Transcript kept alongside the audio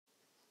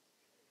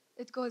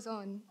It goes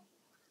on.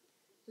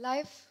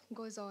 Life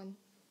goes on.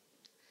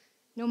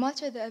 No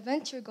matter the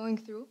event you're going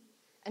through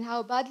and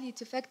how badly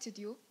it affected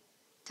you,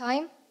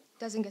 time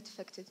doesn't get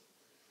affected.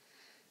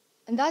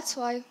 And that's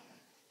why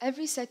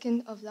every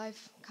second of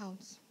life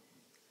counts.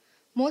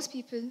 Most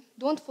people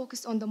don't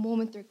focus on the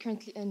moment they're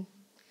currently in.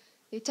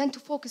 They tend to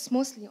focus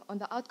mostly on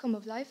the outcome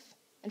of life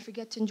and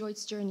forget to enjoy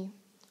its journey.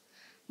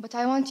 But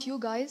I want you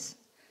guys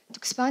to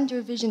expand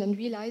your vision and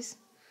realize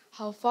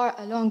how far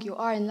along you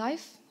are in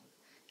life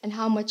and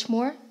how much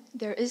more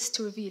there is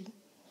to reveal.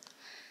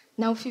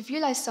 Now, if you've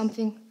realized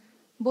something,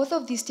 both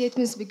of these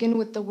statements begin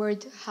with the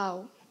word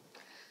how.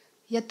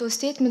 Yet those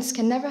statements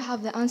can never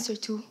have the answer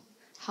to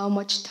how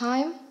much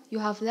time you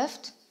have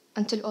left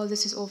until all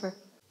this is over.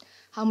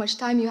 How much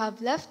time you have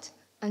left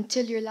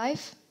until your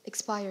life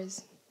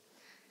expires.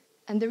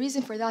 And the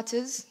reason for that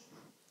is,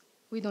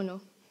 we don't know.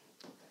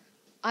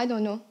 I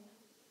don't know.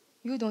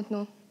 You don't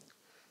know.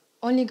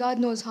 Only God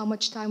knows how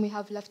much time we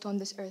have left on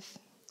this earth.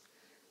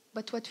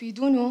 But what we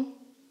do know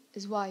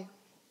is why.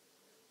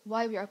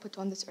 Why we are put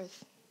on this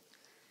earth.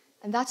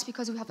 And that's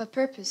because we have a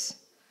purpose.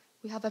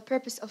 We have a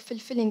purpose of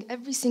fulfilling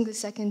every single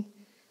second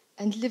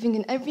and living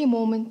in every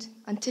moment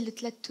until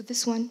it led to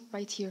this one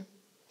right here,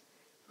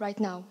 right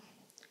now.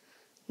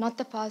 Not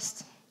the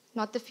past,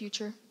 not the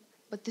future,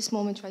 but this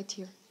moment right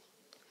here.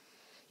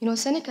 You know,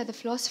 Seneca the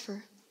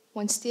philosopher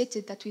once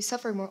stated that we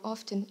suffer more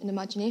often in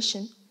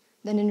imagination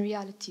than in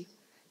reality,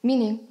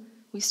 meaning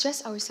we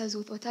stress ourselves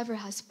with whatever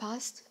has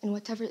passed and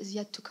whatever is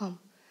yet to come.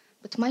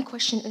 But my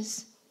question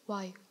is,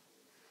 why?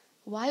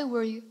 Why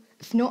worry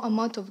if no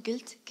amount of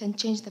guilt can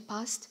change the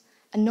past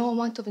and no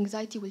amount of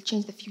anxiety will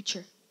change the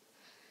future?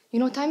 You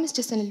know, time is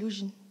just an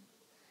illusion.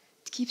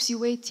 It keeps you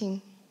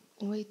waiting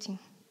and waiting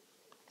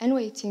and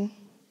waiting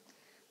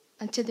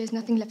until there's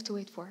nothing left to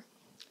wait for.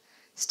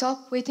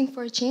 Stop waiting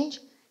for a change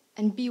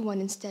and be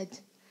one instead.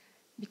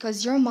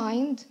 Because your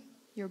mind,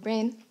 your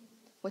brain,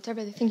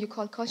 whatever the thing you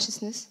call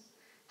consciousness,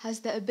 has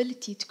the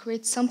ability to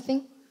create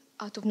something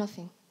out of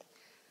nothing.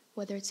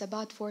 Whether it's a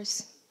bad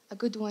force, a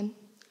good one,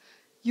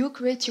 you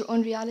create your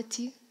own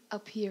reality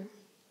up here.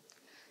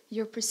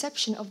 Your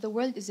perception of the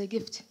world is a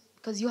gift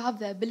because you have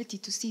the ability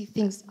to see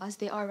things as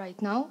they are right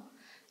now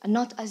and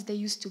not as they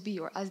used to be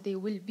or as they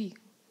will be.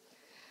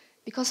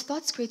 Because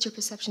thoughts create your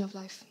perception of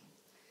life.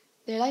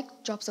 They're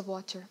like drops of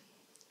water.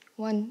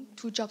 1,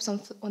 2 drops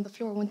on the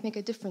floor won't make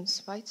a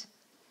difference, right?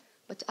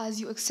 But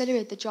as you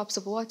accelerate the drops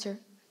of water,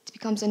 it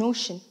becomes an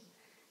ocean,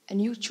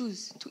 and you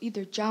choose to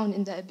either drown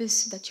in the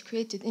abyss that you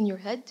created in your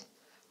head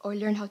or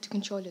learn how to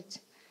control it.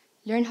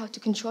 Learn how to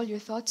control your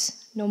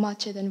thoughts no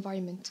matter the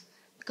environment,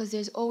 because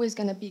there's always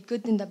going to be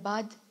good in the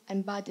bad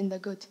and bad in the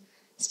good.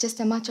 It's just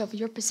a matter of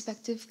your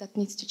perspective that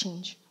needs to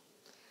change.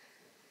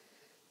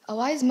 A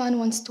wise man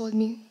once told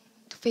me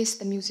to face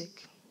the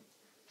music.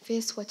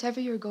 Face whatever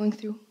you're going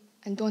through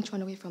and don't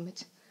run away from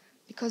it,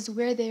 because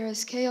where there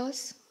is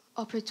chaos,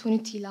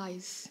 opportunity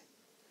lies.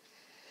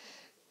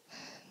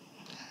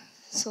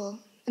 So,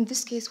 in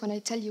this case, when I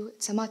tell you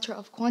it's a matter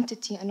of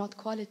quantity and not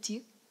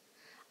quality,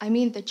 I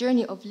mean the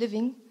journey of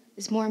living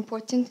is more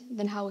important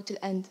than how it will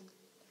end.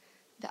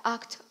 The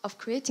act of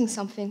creating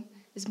something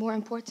is more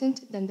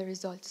important than the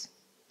results.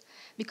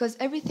 Because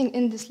everything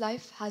in this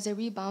life has a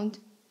rebound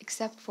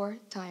except for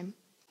time.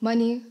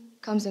 Money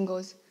comes and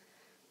goes.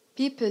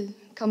 People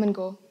come and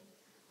go,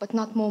 but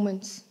not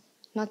moments,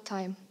 not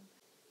time.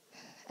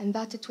 And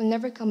that it will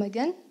never come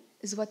again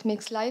is what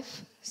makes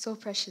life so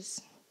precious.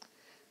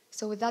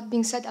 So with that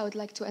being said, I would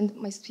like to end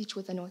my speech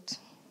with a note.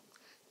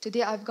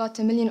 Today I've got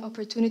a million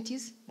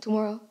opportunities,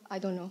 tomorrow I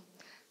don't know.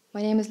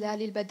 My name is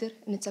Layali,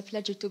 and it's a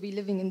pleasure to be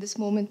living in this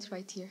moment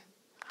right here.